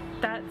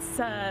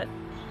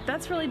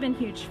that's really been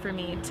huge for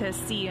me to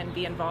see and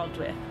be involved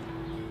with.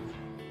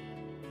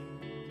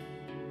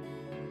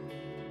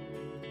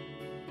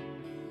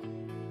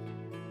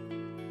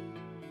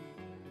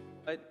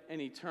 What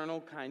an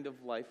eternal kind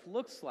of life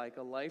looks like,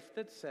 a life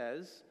that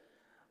says,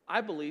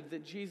 I believe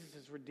that Jesus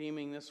is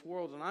redeeming this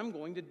world and I'm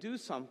going to do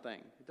something.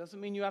 It doesn't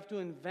mean you have to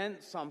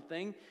invent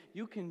something.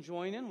 You can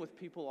join in with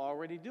people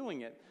already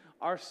doing it.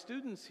 Our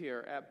students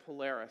here at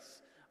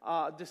Polaris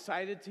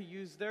decided to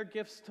use their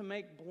gifts to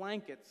make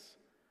blankets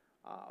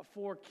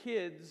for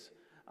kids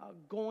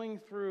going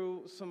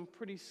through some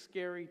pretty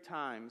scary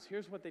times.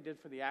 Here's what they did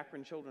for the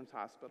Akron Children's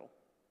Hospital.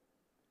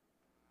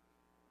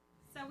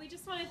 So we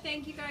just want to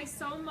thank you guys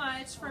so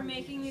much for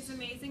making these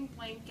amazing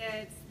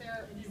blankets.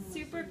 They're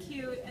super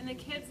cute and the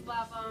kids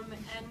love them,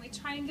 and we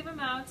try and give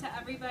them out to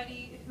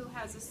everybody who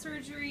has a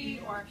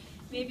surgery or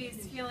maybe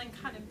is feeling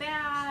kind of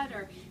bad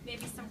or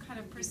maybe some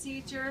kind of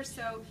procedure.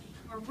 So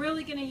we're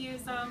really going to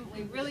use them.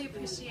 We really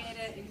appreciate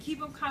it, and keep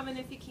them coming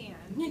if you can.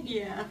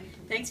 Yeah,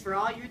 thanks for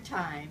all your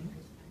time.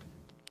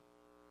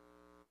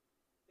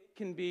 It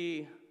can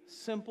be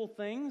simple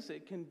things.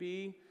 It can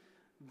be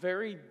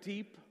very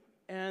deep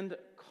and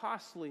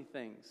costly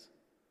things.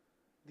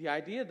 The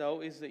idea,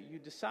 though, is that you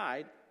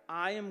decide,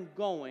 I am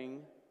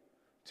going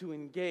to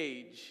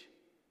engage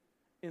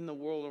in the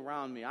world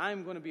around me. I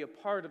am going to be a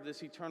part of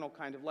this eternal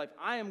kind of life.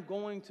 I am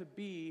going to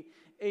be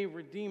a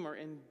redeemer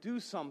and do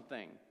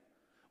something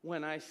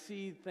when I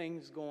see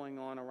things going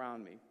on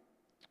around me.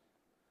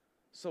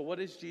 So what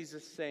is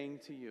Jesus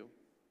saying to you?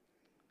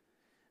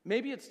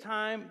 Maybe it's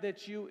time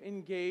that you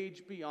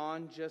engage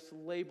beyond just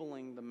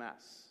labeling the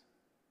mess.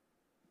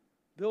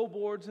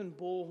 Billboards and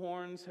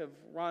bullhorns have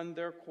run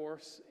their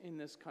course in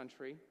this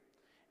country,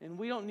 and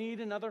we don't need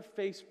another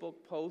Facebook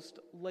post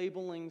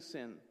labeling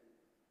sin.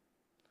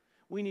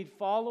 We need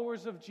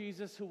followers of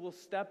Jesus who will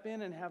step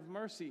in and have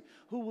mercy,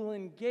 who will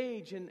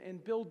engage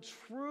and build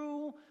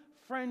true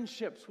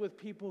friendships with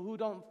people who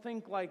don't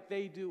think like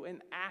they do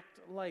and act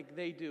like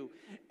they do,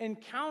 and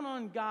count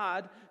on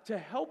God to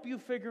help you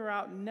figure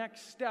out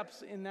next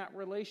steps in that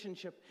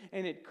relationship.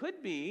 And it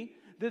could be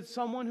that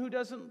someone who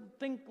doesn't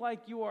think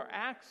like you or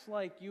acts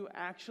like you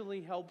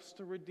actually helps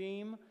to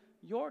redeem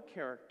your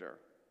character.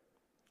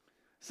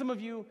 Some of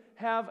you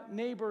have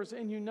neighbors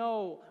and you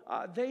know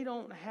they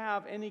don't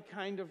have any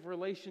kind of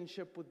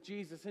relationship with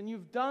Jesus, and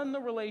you've done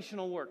the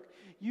relational work.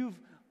 You've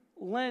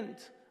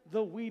lent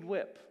the weed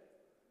whip,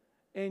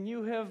 and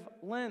you have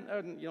lent,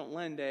 you don't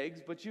lend eggs,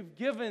 but you've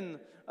given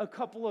a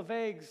couple of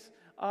eggs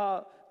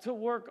to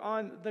work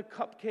on the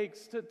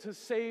cupcakes to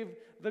save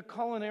the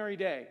culinary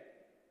day.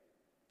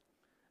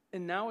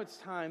 And now it's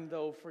time,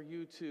 though, for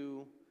you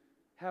to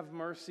have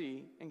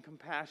mercy and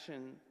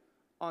compassion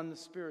on the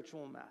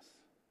spiritual mess.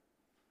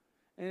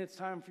 And it's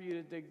time for you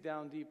to dig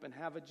down deep and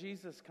have a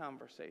Jesus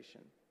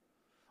conversation.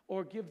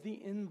 Or give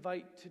the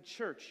invite to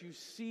church. You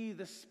see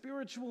the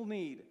spiritual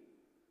need.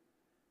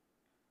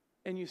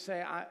 And you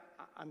say,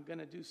 I'm going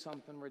to do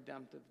something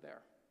redemptive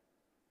there.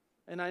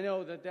 And I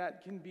know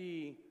that can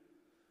be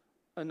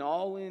an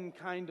all-in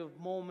kind of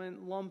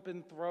moment, lump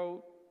in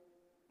throat,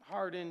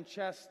 heart in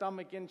chest,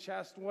 stomach in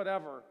chest,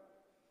 whatever.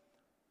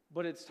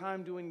 But it's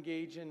time to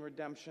engage in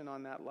redemption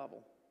on that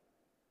level.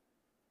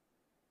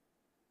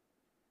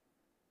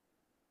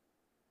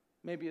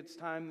 Maybe it's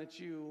time that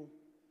you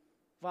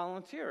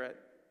volunteer at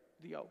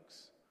the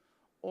Oaks,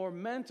 or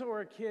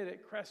mentor a kid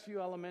at Crestview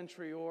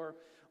Elementary, or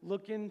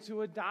look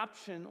into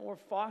adoption or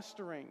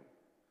fostering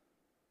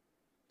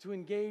to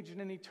engage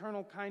in an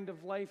eternal kind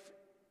of life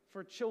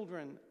for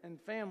children and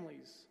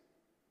families.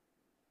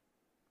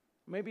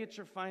 Maybe it's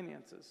your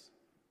finances.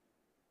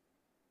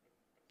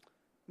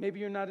 Maybe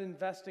you're not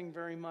investing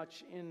very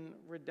much in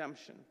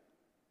redemption.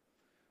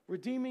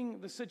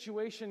 Redeeming the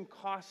situation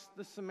cost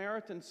the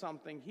Samaritan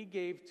something. He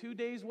gave 2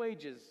 days'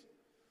 wages.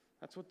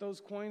 That's what those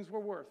coins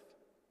were worth.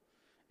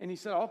 And he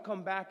said, I'll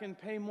come back and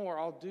pay more.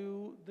 I'll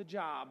do the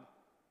job.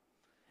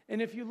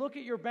 And if you look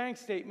at your bank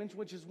statements,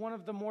 which is one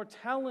of the more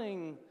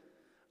telling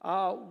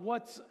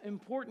what's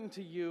important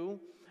to you,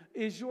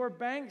 is your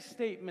bank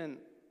statement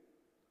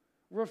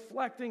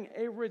reflecting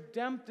a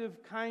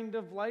redemptive kind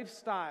of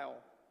lifestyle?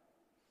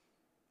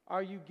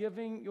 Are you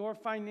giving your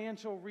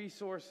financial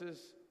resources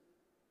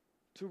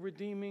to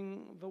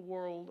redeeming the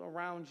world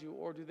around you,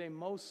 or do they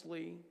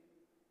mostly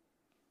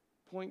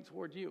point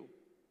toward you?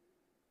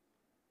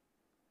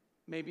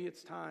 Maybe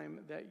it's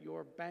time that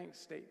your bank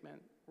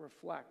statement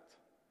reflect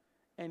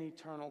an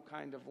eternal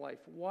kind of life.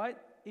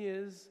 What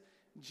is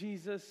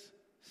Jesus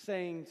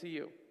saying to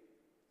you?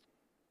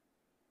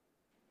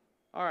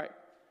 All right.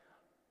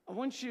 I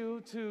want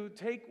you to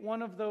take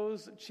one of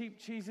those cheap,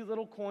 cheesy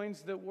little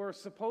coins that were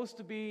supposed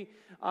to be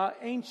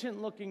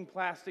ancient-looking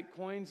plastic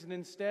coins and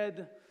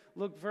instead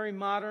look very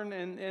modern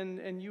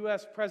and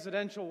U.S.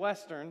 presidential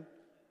Western.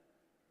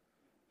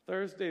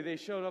 Thursday, they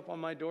showed up on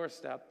my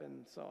doorstep,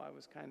 and so I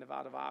was kind of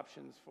out of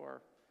options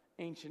for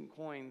ancient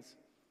coins.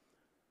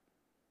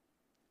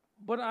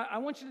 But I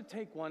want you to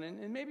take one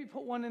and maybe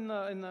put one in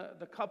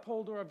the cup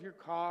holder of your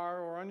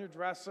car, or on your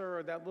dresser,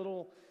 or that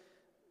little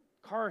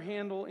car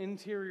handle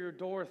interior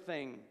door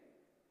thing.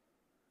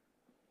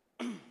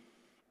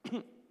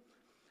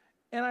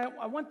 And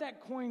I want that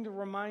coin to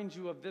remind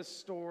you of this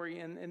story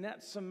and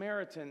that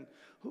Samaritan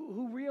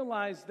who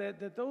realized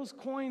that those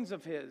coins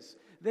of his,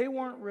 they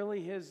weren't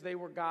really his, they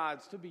were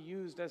God's, to be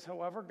used as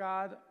however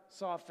God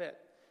saw fit.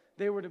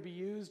 They were to be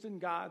used in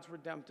God's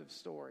redemptive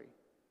story.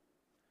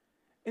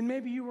 And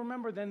maybe you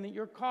remember then that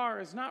your car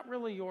is not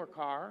really your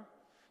car.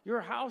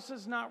 Your house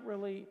is not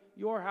really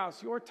your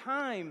house. Your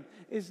time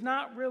is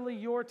not really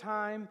your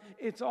time.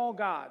 It's all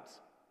God's.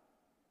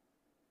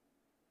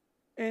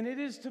 And it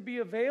is to be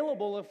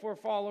available if we're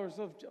followers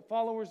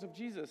of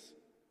Jesus.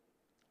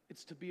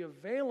 It's to be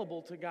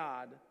available to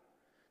God,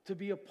 to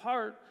be a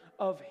part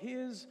of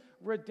His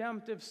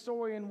redemptive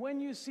story. And when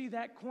you see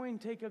that coin,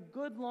 take a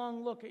good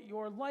long look at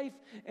your life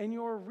and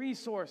your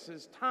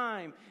resources,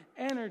 time,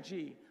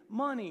 energy,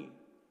 money,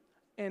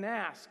 and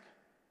ask,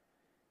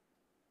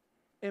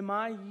 am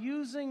I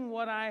using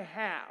what I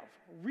have,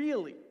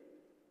 really?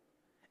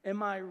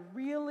 Am I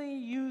really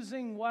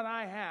using what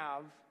I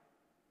have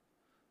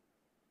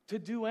to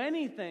do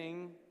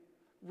anything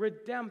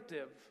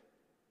redemptive?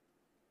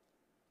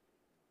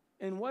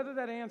 And whether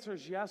that answer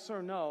is yes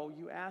or no,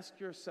 you ask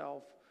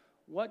yourself,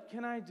 what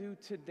can I do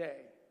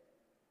today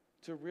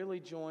to really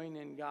join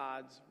in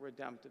God's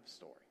redemptive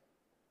story?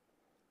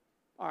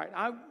 All right,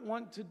 I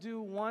want to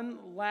do one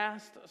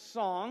last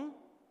song.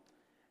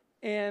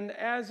 And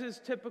as is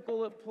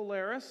typical at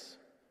Polaris,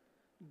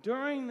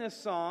 during this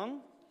song,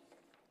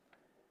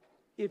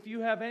 if you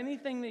have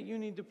anything that you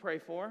need to pray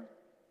for,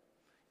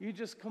 you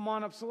just come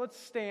on up. So let's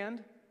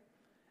stand.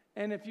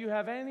 And if you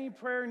have any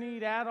prayer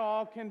need at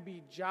all, can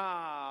be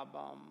job,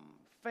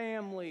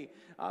 family,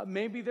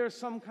 maybe there's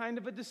some kind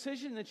of a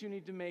decision that you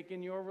need to make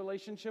in your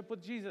relationship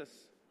with Jesus.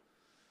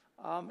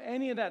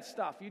 Any of that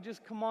stuff, you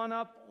just come on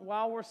up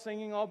while we're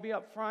singing. I'll be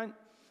up front.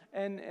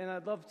 And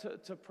I'd love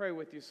to pray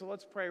with you. So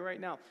let's pray right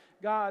now.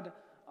 God,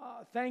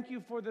 thank you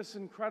for this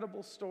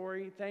incredible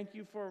story. Thank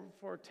you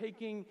for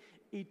taking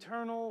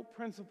eternal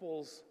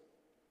principles,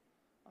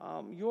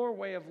 your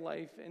way of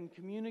life, and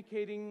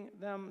communicating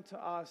them to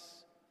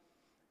us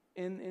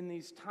in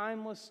these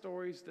timeless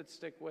stories that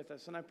stick with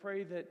us. And I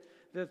pray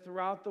that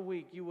throughout the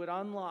week you would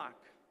unlock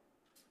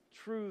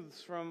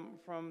truths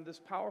from this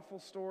powerful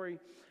story,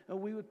 and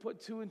we would put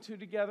two and two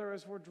together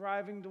as we're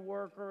driving to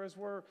work or as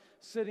we're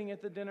sitting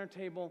at the dinner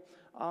table.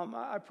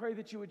 I pray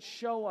that you would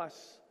show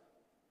us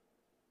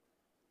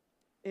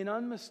in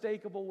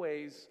unmistakable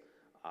ways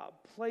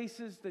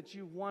places that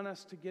you want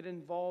us to get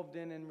involved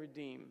in and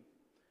redeem.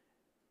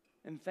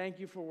 And thank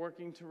you for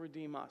working to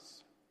redeem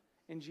us.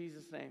 In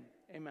Jesus' name,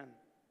 amen.